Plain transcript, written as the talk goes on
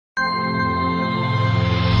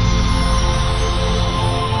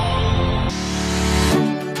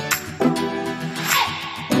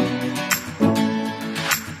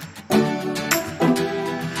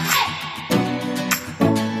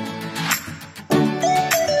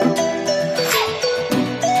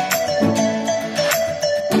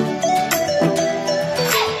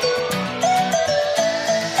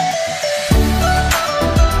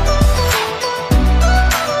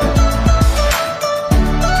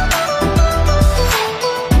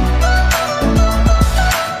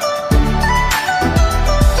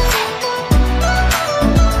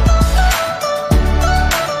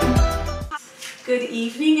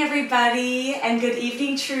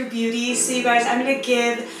True Beauty. So you guys, I'm going to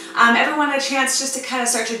give everyone a chance just to kind of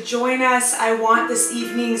start to join us. I want this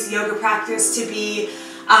evening's yoga practice to be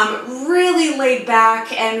really laid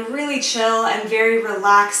back and really chill and very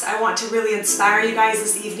relaxed. I want to really inspire you guys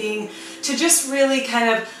this evening to just really kind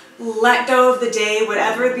of let go of the day,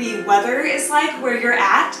 whatever the weather is like where you're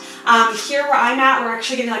at. Here where I'm at, we're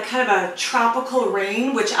actually getting like kind of a tropical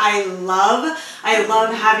rain, which I love. I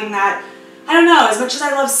love having that. I don't know, as much as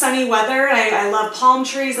I love sunny weather, I love palm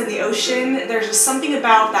trees and the ocean, there's just something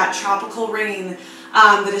about that tropical rain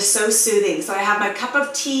that is so soothing. So I have my cup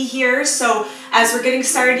of tea here. So as we're getting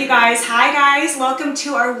started, you guys, hi guys, welcome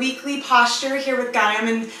to our weekly posture here with Gaiam,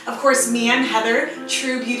 and of course me, I'm Heather,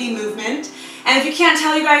 True Beauty Movement. And if you can't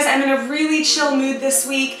tell, you guys, I'm in a really chill mood this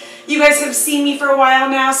week. You guys have seen me for a while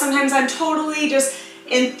now. Sometimes I'm totally just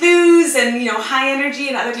enthused and high energy,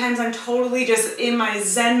 and other times I'm totally just in my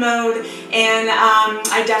zen mode, and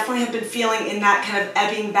I definitely have been feeling in that kind of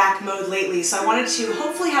ebbing back mode lately. So I wanted to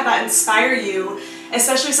hopefully have that inspire you,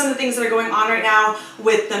 especially some of the things that are going on right now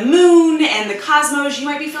with the moon and the cosmos. You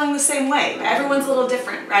might be feeling the same way. Everyone's a little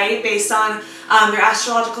different, right, based on their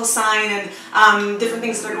astrological sign and different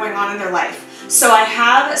things that are going on in their life. So I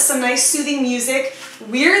have some nice soothing music.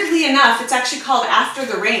 Weirdly enough, it's actually called After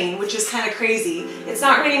the Rain, which is kind of crazy. It's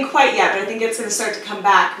not raining quite yet, but I think it's going to start to come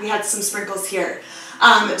back. We had some sprinkles here.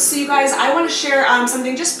 So you guys, I want to share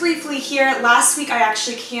something just briefly here. Last week I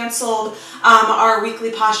actually canceled our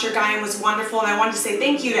weekly posture. Gaiam was wonderful, and I wanted to say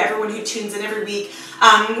thank you to everyone who tunes in every week.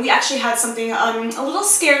 We actually had something a little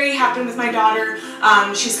scary happen with my daughter.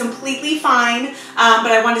 She's completely fine,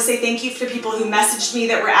 but I wanted to say thank you to people who messaged me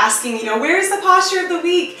that were asking, where's the posture of the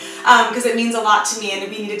week? Because it means a lot to me, and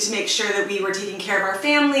we needed to make sure that we were taking care of our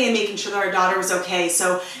family and making sure that our daughter was okay.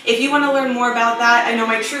 So if you want to learn more about that, I know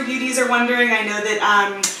my True Beauties are wondering. I know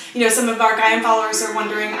that some of our Gaiam followers are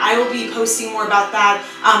wondering. I will be posting more about that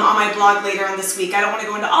on my blog later on this week. I don't want to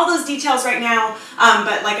go into all those details right now,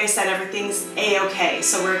 but like I said, everything's a-okay.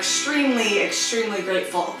 So we're extremely, extremely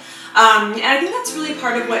grateful. And I think that's really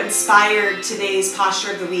part of what inspired today's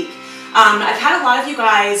posture of the week. I've had a lot of you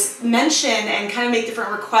guys mention and kind of make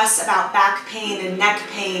different requests about back pain and neck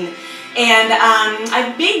pain. And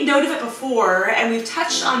I've made note of it before, and we've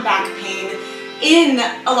touched on back pain in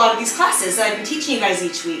a lot of these classes that I've been teaching you guys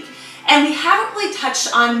each week. And we haven't really touched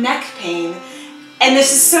on neck pain. And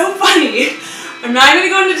this is so funny. I'm not going to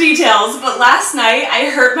go into details, but last night I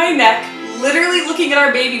hurt my neck literally looking at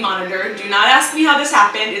our baby monitor. Do not ask me how this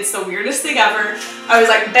happened. It's the weirdest thing ever. I was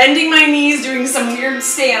like bending my knees, doing some weird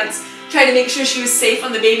stance, trying to make sure she was safe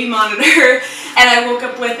on the baby monitor. And I woke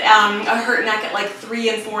up with a hurt neck at like 3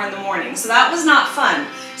 and 4 in the morning. So that was not fun.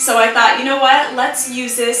 So I thought, you know what, let's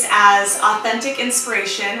use this as authentic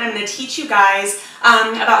inspiration. I'm going to teach you guys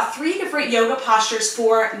about 3 different yoga postures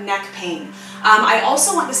for neck pain. I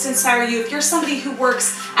also want this to inspire you if you're somebody who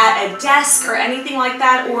works at a desk or anything like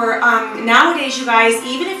that, or nowadays, you guys,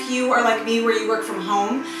 even if you are like me where you work from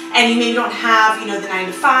home and you maybe don't have, the 9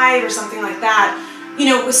 to 5 or something like that,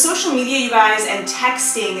 with social media, you guys, and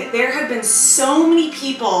texting, there have been so many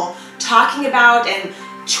people talking about and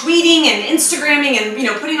tweeting and Instagramming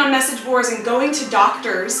and putting on message boards and going to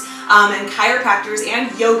doctors and chiropractors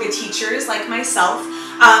and yoga teachers like myself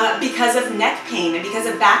because of neck pain and because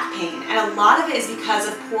of back pain. And a lot of it is because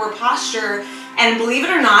of poor posture. And believe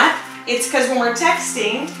it or not, it's because when we're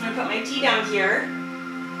texting, I'm going to put my tea down here,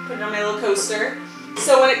 put it on my little coaster.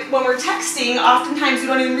 So when we're texting, oftentimes we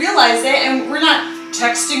don't even realize it, and we're not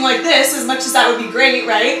texting like this, as much as that would be great,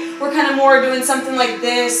 right? We're kind of more doing something like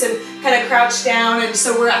this and kind of crouched down, and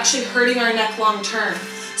so we're actually hurting our neck long term.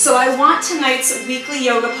 So I want tonight's weekly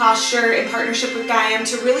yoga posture in partnership with Gaiam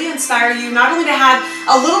to really inspire you not only to have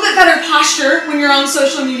a little bit better posture when you're on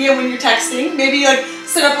social media, when you're texting, maybe like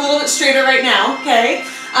sit up a little bit straighter right now, okay?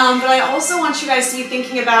 But I also want you guys to be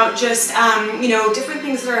thinking about just, different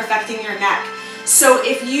things that are affecting your neck. So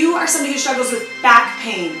if you are somebody who struggles with back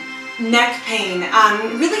pain, neck pain,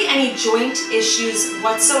 really any joint issues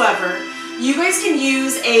whatsoever, you guys can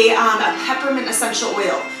use a peppermint essential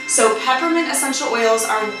oil. So peppermint essential oils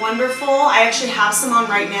are wonderful. I actually have some on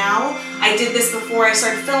right now. I did this before I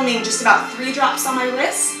started filming, just about 3 drops on my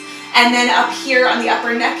wrist, and then up here on the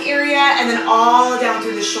upper neck area, and then all down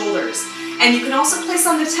through the shoulders. And you can also place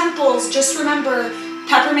on the temples. Just remember,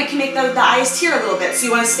 peppermint can make the eyes tear a little bit, so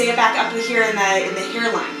you want to stay back up to here in the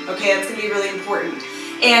hairline. Okay, that's going to be really important.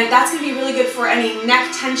 And that's going to be really good for any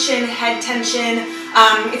neck tension, head tension,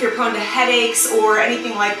 if you're prone to headaches or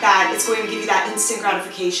anything like that. It's going to give you that instant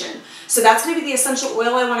gratification. So that's going to be the essential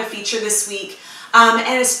oil I want to feature this week.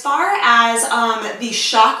 And as far as the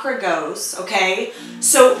chakra goes, okay,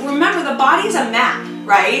 so remember the body's a map,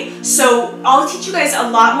 right? So I'll teach you guys a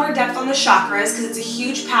lot more depth on the chakras because it's a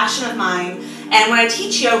huge passion of mine. And when I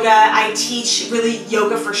teach yoga, I teach really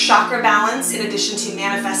yoga for chakra balance in addition to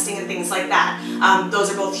manifesting and things like that.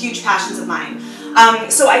 Those are both huge passions of mine.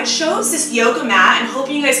 So I chose this yoga mat, and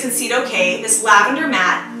hoping you guys can see it okay, this lavender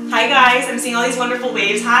mat. Hi guys, I'm seeing all these wonderful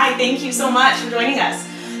waves. Hi, thank you so much for joining us.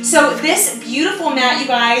 So this beautiful mat, you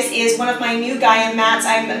guys, is one of my new Gaiam mats.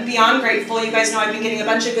 I'm beyond grateful. You guys know I've been getting a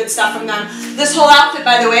bunch of good stuff from them. This whole outfit,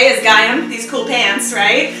 by the way, is Gaiam, these cool pants,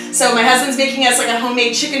 right? So my husband's making us like a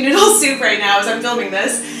homemade chicken noodle soup right now as I'm filming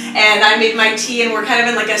this. And I made my tea, and we're kind of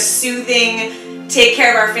in like a soothing, take care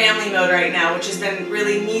of our family mode right now, which has been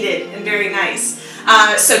really needed and very nice.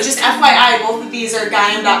 So just FYI, both of these are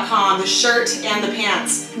Gaiam.com, the shirt and the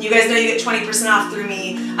pants. And you guys know you get 20% off through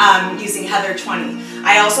me using Heather20.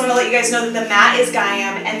 I also want to let you guys know that the mat is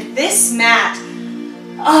Gaiam, and this mat,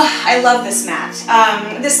 oh, I love this mat.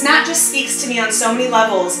 This mat just speaks to me on so many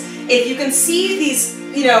levels. If you can see these,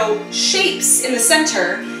 you know, shapes in the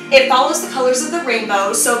center, it follows the colors of the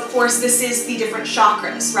rainbow, so of course this is the different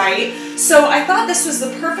chakras, right? So I thought this was the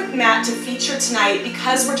perfect mat to feature tonight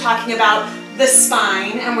because we're talking about the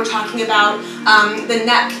spine and we're talking about the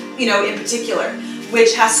neck, you know, in particular,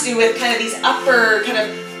 which has to do with kind of these upper kind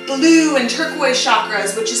of blue and turquoise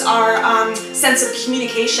chakras, which is our sense of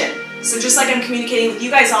communication. So just like I'm communicating with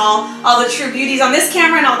you guys all the true beauties on this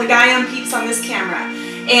camera and all the Gaiam peeps on this camera.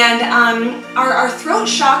 And our throat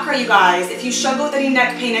chakra, you guys, if you struggle with any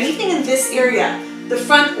neck pain, anything in this area, the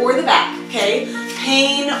front or the back, okay,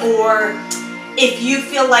 pain, or if you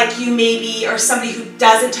feel like you maybe are somebody who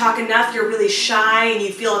doesn't talk enough, you're really shy and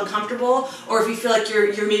you feel uncomfortable, or if you feel like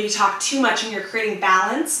you're maybe talk too much and you're creating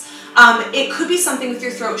balance, it could be something with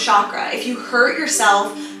your throat chakra. If you hurt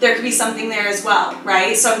yourself, there could be something there as well,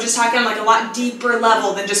 right? So I'm just talking on like a lot deeper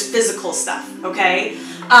level than just physical stuff, okay?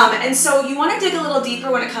 And so you want to dig a little deeper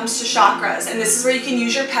when it comes to chakras, and this is where you can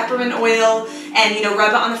use your peppermint oil and, you know,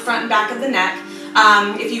 rub it on the front and back of the neck.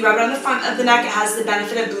 If you rub it on the front of the neck, it has the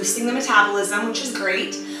benefit of boosting the metabolism, which is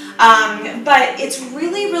great. But it's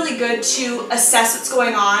really, really good to assess what's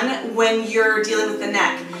going on when you're dealing with the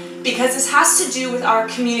neck, because this has to do with our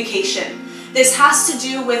communication. This has to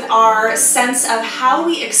do with our sense of how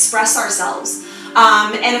we express ourselves.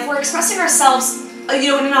 And if we're expressing ourselves, you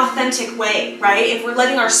know, in an authentic way, right? If we're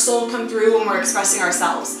letting our soul come through when we're expressing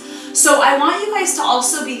ourselves. So I want you guys to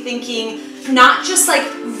also be thinking not just like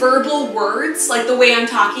verbal words, like the way I'm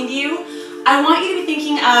talking to you. I want you to be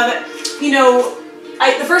thinking of, you know,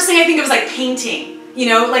 the first thing I think of is like painting. You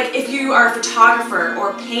know, like if you are a photographer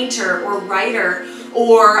or painter or writer,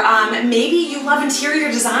 or maybe you love interior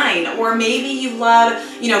design, or maybe you love,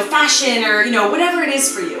 you know, fashion, or, you know, whatever it is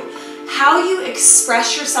for you. How you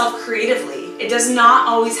express yourself creatively. It does not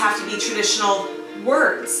always have to be traditional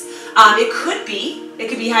words. It could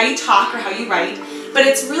be how you talk or how you write, but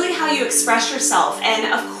it's really how you express yourself.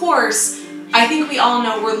 And of course, I think we all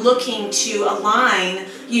know we're looking to align,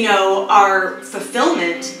 you know, our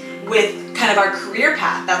fulfillment with kind of our career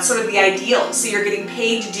path. That's sort of the ideal. So you're getting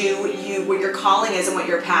paid to do what your calling is and what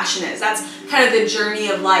your passion is. That's kind of the journey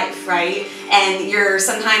of life, right? And you're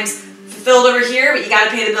sometimes fulfilled over here, but you got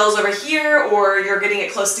to pay the bills over here, or you're getting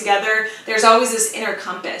it close together. There's always this inner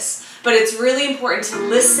compass. But it's really important to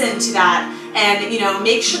listen to that and, you know,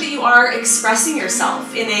 make sure that you are expressing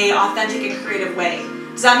yourself in an authentic and creative way.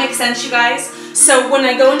 Does that make sense, you guys? So when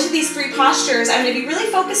I go into these three postures, I'm going to be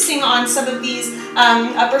really focusing on some of these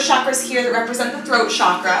upper chakras here that represent the throat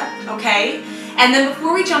chakra, okay? And then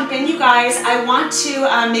before we jump in, you guys, I want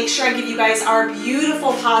to make sure I give you guys our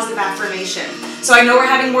beautiful positive affirmation. So I know we're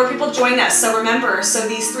having more people join us, so remember, so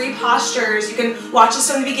these three postures, you can watch this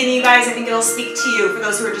from the beginning, you guys. I think it'll speak to you for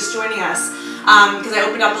those who are just joining us, because I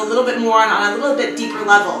opened up a little bit more on a little bit deeper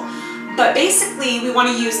level. But basically, we want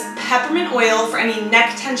to use peppermint oil for any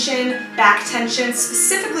neck tension, back tension,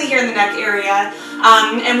 specifically here in the neck area.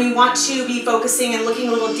 And we want to be focusing and looking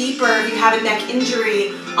a little deeper if you have a neck injury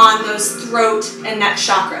on those throat and neck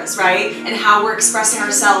chakras, right? And how we're expressing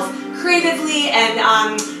ourselves creatively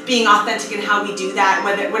and being authentic in how we do that,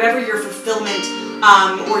 whatever your fulfillment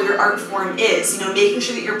or your art form is. You know, making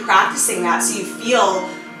sure that you're practicing that so you feel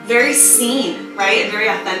very seen, right? And very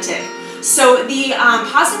authentic. So the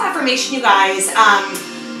positive affirmation, you guys,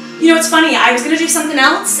 you know, it's funny, I was going to do something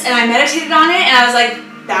else and I meditated on it and I was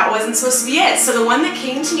like, that wasn't supposed to be it. So the one that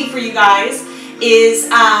came to me for you guys is,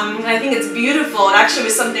 and I think it's beautiful, it actually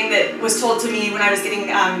was something that was told to me when I was getting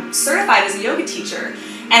certified as a yoga teacher.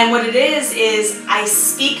 And what it is I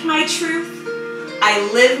speak my truth,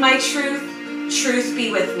 I live my truth, truth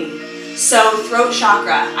be with me. So throat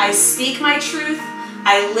chakra, I speak my truth,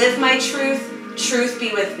 I live my truth, truth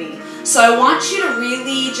be with me. So I want you to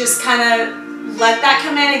really just kind of let that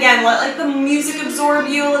come in again, let like the music absorb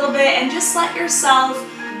you a little bit, and just let yourself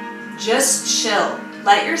just chill.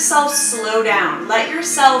 Let yourself slow down. Let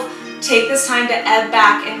yourself take this time to ebb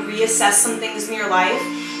back and reassess some things in your life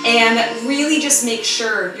and really just make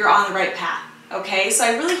sure you're on the right path, okay? So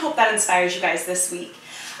I really hope that inspires you guys this week.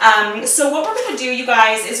 So what we're going to do, you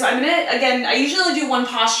guys, is I'm going to, again, I usually only do one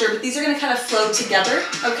posture, but these are going to kind of flow together,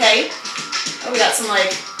 okay? Oh, we got some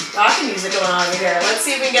like rock music going on over here. Let's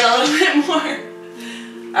see if we can get a little bit more.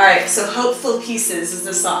 All right, so Hopeful Pieces is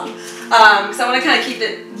the song. Because I want to kind of keep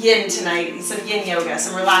it yin tonight, some yin yoga,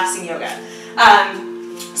 some relaxing yoga.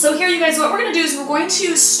 So here, you guys, what we're going to do is we're going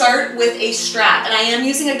to start with a strap. And I am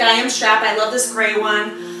using a Gaiam strap. I love this gray one.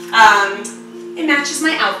 It matches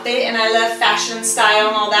my outfit, and I love fashion and style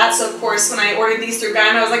and all that. So, of course, when I ordered these through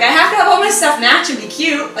Gaiam, I was like, I have to have all my stuff match and be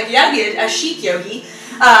cute. Like, you gotta be a chic yogi.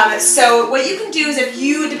 So what you can do is if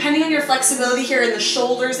you, depending on your flexibility here in the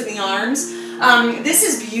shoulders and the arms, this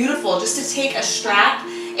is beautiful just to take a strap.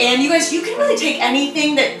 And you guys, you can really take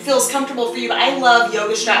anything that feels comfortable for you, but I love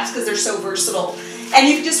yoga straps because they're so versatile. And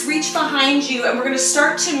you can just reach behind you, and we're going to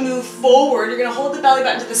start to move forward. You're going to hold the belly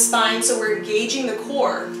button to the spine, so we're engaging the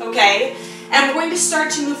core, okay? And we're going to start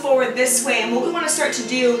to move forward this way, and what we want to start to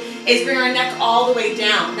do is bring our neck all the way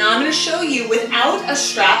down. Now I'm going to show you without a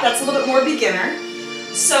strap. That's a little bit more beginner.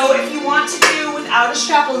 So if you want to do without a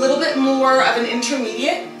strap a little bit more of an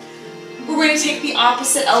intermediate, we're going to take the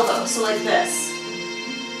opposite elbow, so like this.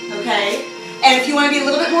 Okay, and if you want to be a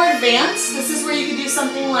little bit more advanced, this is where you can do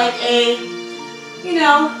something like a, you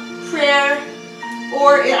know, prayer,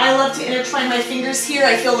 or I love to intertwine my fingers here.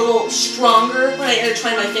 I feel a little stronger when I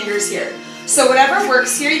intertwine my fingers here. So whatever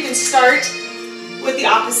works here, you can start with the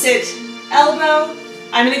opposite elbow.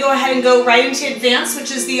 I'm going to go ahead and go right into advanced,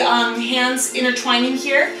 which is the hands intertwining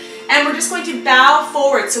here, and we're just going to bow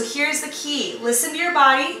forward. So here's the key. Listen to your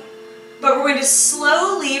body. But we're going to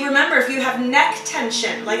slowly, remember, if you have neck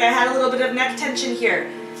tension, like I had a little bit of neck tension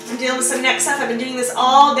here, I'm dealing with some neck stuff, I've been doing this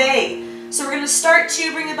all day. So we're going to start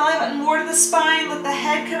to bring the belly button more to the spine, let the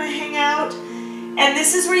head kind of hang out. And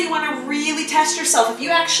this is where you want to really test yourself. If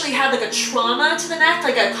you actually had like a trauma to the neck,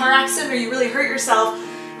 like a car accident, or you really hurt yourself,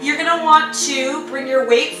 you're going to want to bring your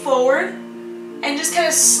weight forward and just kind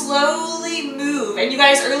of slowly move. And you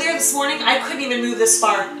guys, earlier this morning, I couldn't even move this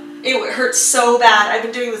far. It hurts so bad. I've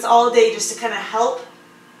been doing this all day just to kind of help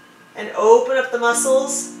and open up the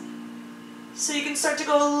muscles so you can start to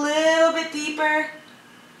go a little bit deeper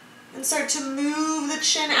and start to move the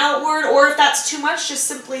chin outward, or if that's too much, just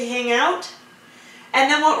simply hang out.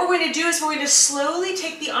 And then what we're going to do is we're going to slowly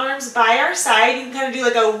take the arms by our side. You can kind of do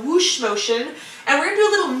like a whoosh motion, and we're going to do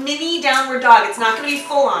a little mini downward dog. It's not going to be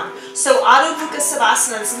full on. So Adho Mukha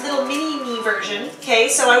Savasana, this is a little mini me version. Okay,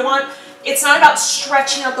 so it's not about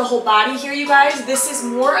stretching out the whole body here, you guys. This is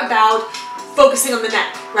more about focusing on the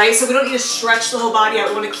neck, right? So we don't need to stretch the whole body out.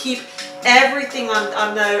 We want to keep everything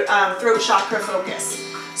on the throat chakra focus.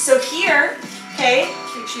 So here, okay,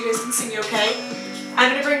 make sure you guys can see me okay.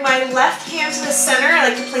 I'm going to bring my left hand to the center. I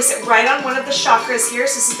like to place it right on one of the chakras here.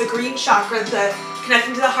 So this is the green chakra,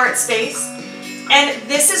 connecting to the heart space. And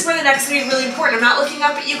this is where the neck's going to be really important. I'm not looking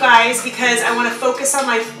up at you guys because I want to focus on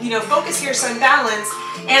my, focus here so I'm balanced,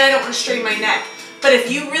 and I don't want to strain my neck. But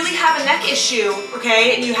if you really have a neck issue,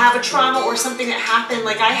 okay, and you have a trauma or something that happened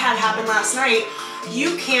like I had happen last night,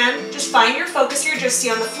 you can just find your focus, your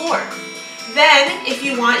drishti on the floor. Then, if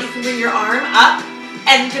you want, you can bring your arm up,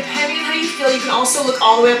 and depending on how you feel, you can also look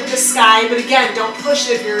all the way up at the sky, but again, don't push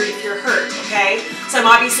it if you're hurt, okay? So I'm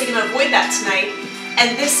obviously going to avoid that tonight.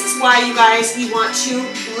 And this is why, you guys, you want to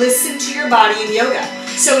listen to your body in yoga.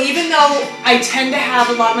 So even though I tend to have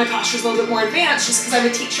a lot of my postures a little bit more advanced, just because I'm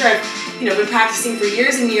a teacher, I've been practicing for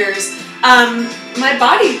years and years, my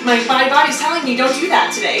body's telling me don't do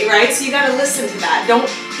that today, right? So you got to listen to that. Don't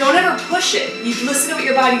ever push it. You listen to what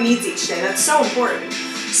your body needs each day. That's so important.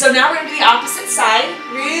 So now we're going to do the opposite side.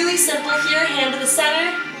 Really simple here. Hand to the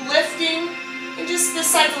center, lifting, and just this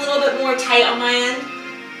side's a little bit more tight on my end.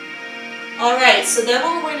 All right, so then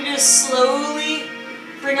what we're going to do is slowly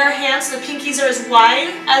bring our hands so the pinkies are as wide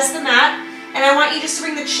as the mat, and I want you just to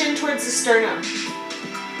bring the chin towards the sternum.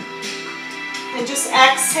 And just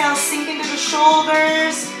exhale, sink into the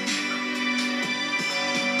shoulders.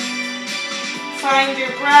 Find your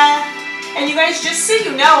breath. And you guys, just so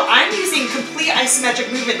you know, I'm using complete isometric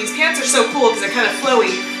movement. These pants are so cool because they're kind of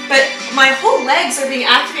flowy, but my whole legs are being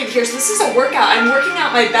activated here, so this is a workout. I'm working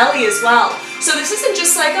out my belly as well. So this isn't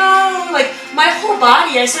just like, my whole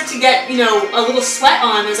body, I start to get, a little sweat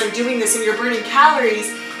on as I'm doing this, and you're burning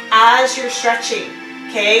calories. as you're stretching,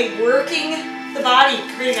 okay? Working the body,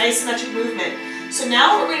 creating nice symmetric movement. So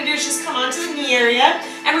now what we're going to do is just come onto the knee area,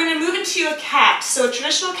 and we're going to move into a cat. So a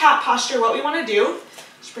traditional cat posture, what we want to do,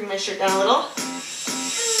 just bring my shirt down a little.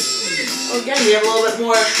 Oh, again, we have a little bit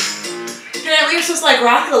more. Apparently you're supposed to like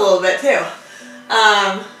rock it a little bit too.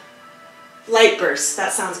 Light burst,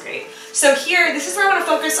 that sounds great. So here, this is where I want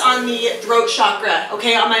to focus on the throat chakra,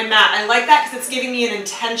 okay, on my mat. I like that because it's giving me an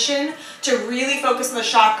intention to really focus on the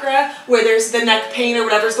chakra where there's the neck pain or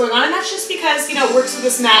whatever's going on. And that's just because, you know, it works with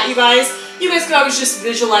this mat, you guys. You guys can always just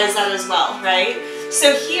visualize that as well, right?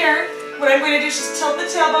 So here, what I'm going to do is just tilt the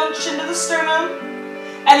tailbone, chin to the sternum.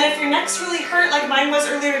 And then if your neck's really hurt, like mine was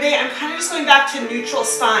earlier today, I'm kind of just going back to neutral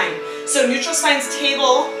spine. So neutral spine's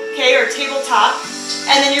table, okay, or tabletop.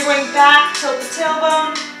 And then you're going back, tilt the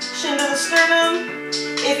tailbone, chin to the sternum.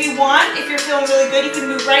 If you want, if you're feeling really good, you can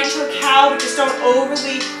move right into a cow, but just don't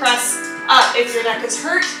overly press up if your neck is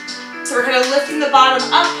hurt. So we're kind of lifting the bottom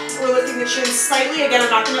up, we're lifting the chin slightly. Again, I'm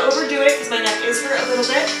not going to overdo it because my neck is hurt a little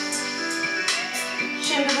bit.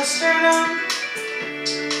 Chin to the sternum.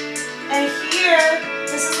 And here,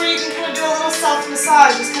 this is where you can kind of do a little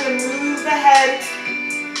self-massage. Just kind of move the head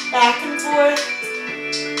back and forth.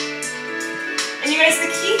 And you guys, the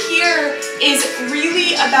key here is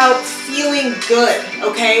really about feeling good,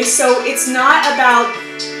 okay? So it's not about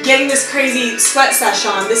getting this crazy sweat sesh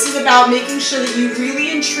on. This is about making sure that you really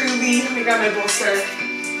and truly, let me grab my bolster,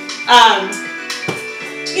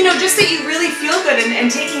 you know, just that you really feel good and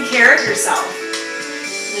taking care of yourself.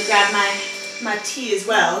 Let me grab my tea as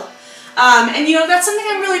well. And you know, that's something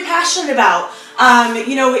I'm really passionate about,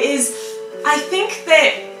 you know, is I think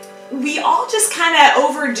that we all just kind of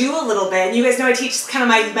overdo a little bit. And you guys know I teach kind of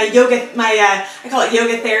my yoga, I call it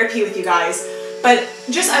yoga therapy with you guys. But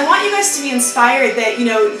just, I want you guys to be inspired that, you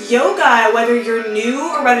know, yoga, whether you're new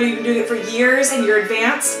or whether you've been doing it for years and you're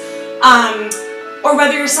advanced, or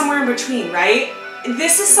whether you're somewhere in between, right?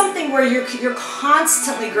 This is something where you're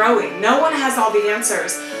constantly growing. No one has all the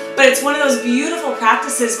answers. But it's one of those beautiful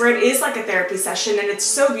practices where it is like a therapy session, and it's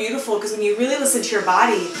so beautiful because when you really listen to your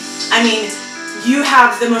body, I mean, you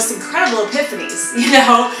have the most incredible epiphanies, you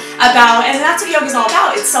know, about, and that's what yoga is all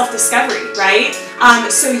about. It's self-discovery, right?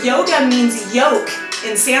 So yoga means yoke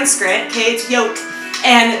in Sanskrit, okay? It's yoke.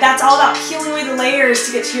 And that's all about peeling away the layers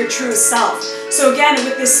to get to your truest self. So again,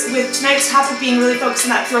 with tonight's topic being really focused on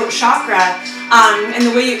that throat chakra, and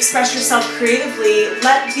the way you express yourself creatively,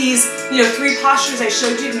 let these, you know, 3 postures I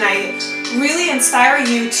showed you tonight really inspire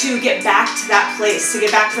you to get back to that place, of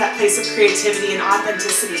creativity and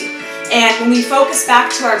authenticity. And when we focus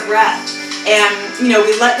back to our breath, and, you know,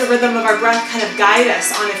 we let the rhythm of our breath kind of guide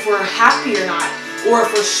us on if we're happy or not, or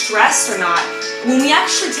if we're stressed or not, when we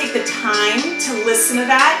actually take the time to listen to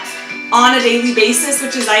that on a daily basis,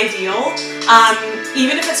 which is ideal,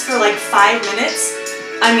 even if it's for like 5 minutes,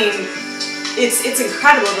 I mean, it's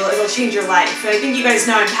incredible. It'll change your life. And I think you guys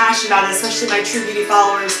know I'm passionate about it, especially my True Beauty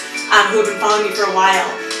followers who have been following me for a while.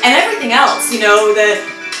 And everything else, you know, the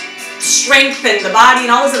strength and the body and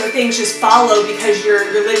all those other things just follow because you're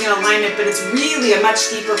living in alignment, but it's really a much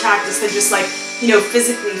deeper practice than just like, you know,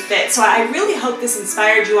 physically fit. So I really hope this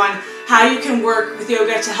inspired you on how you can work with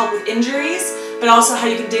yoga to help with injuries, but also how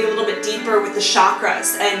you can dig a little bit deeper with the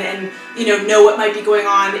chakras and you know what might be going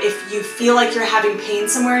on if you feel like you're having pain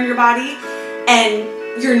somewhere in your body and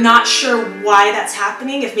you're not sure why that's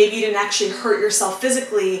happening. If maybe you didn't actually hurt yourself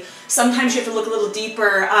physically, sometimes you have to look a little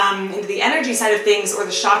deeper into the energy side of things or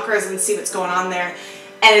the chakras and see what's going on there.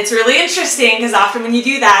 And it's really interesting because often when you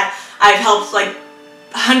do that, I've helped like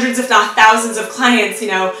hundreds if not thousands of clients, you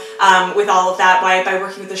know, with all of that by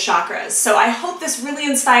working with the chakras. So I hope this really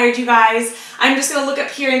inspired you guys. I'm just going to look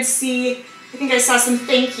up here and see, I think I saw some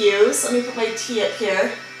thank yous. Let me put my tea up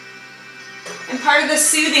here. And part of the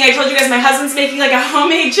soothing, I told you guys my husband's making like a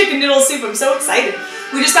homemade chicken noodle soup. I'm so excited.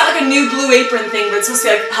 We just got like a new Blue Apron thing, but it's supposed to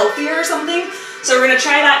be like healthier or something. So we're going to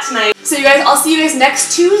try that tonight. So you guys, I'll see you guys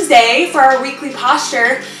next Tuesday for our weekly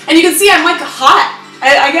posture. And you can see I'm like hot.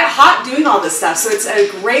 I get hot doing all this stuff, so it's a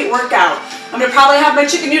great workout. I'm going to probably have my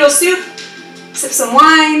chicken noodle soup, sip some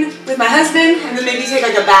wine with my husband, and then maybe take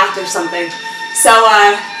like a bath or something. So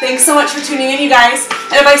thanks so much for tuning in, you guys.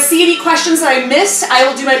 And if I see any questions that I missed, I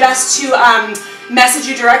will do my best to message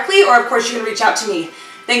you directly, or of course you can reach out to me.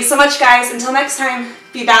 Thanks so much, guys. Until next time,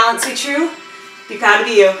 be balanced, be true, be proud to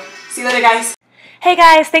be you. See you later, guys. Hey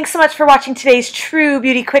guys, thanks so much for watching today's True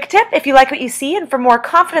Beauty Quick Tip. If you like what you see and for more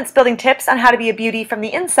confidence building tips on how to be a beauty from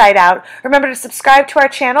the inside out, remember to subscribe to our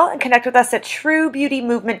channel and connect with us at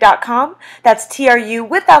truebeautymovement.com. That's TRU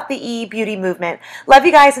without the E, Beauty Movement. Love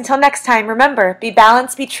you guys. Until next time, remember, be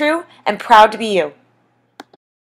balanced, be true, and proud to be you.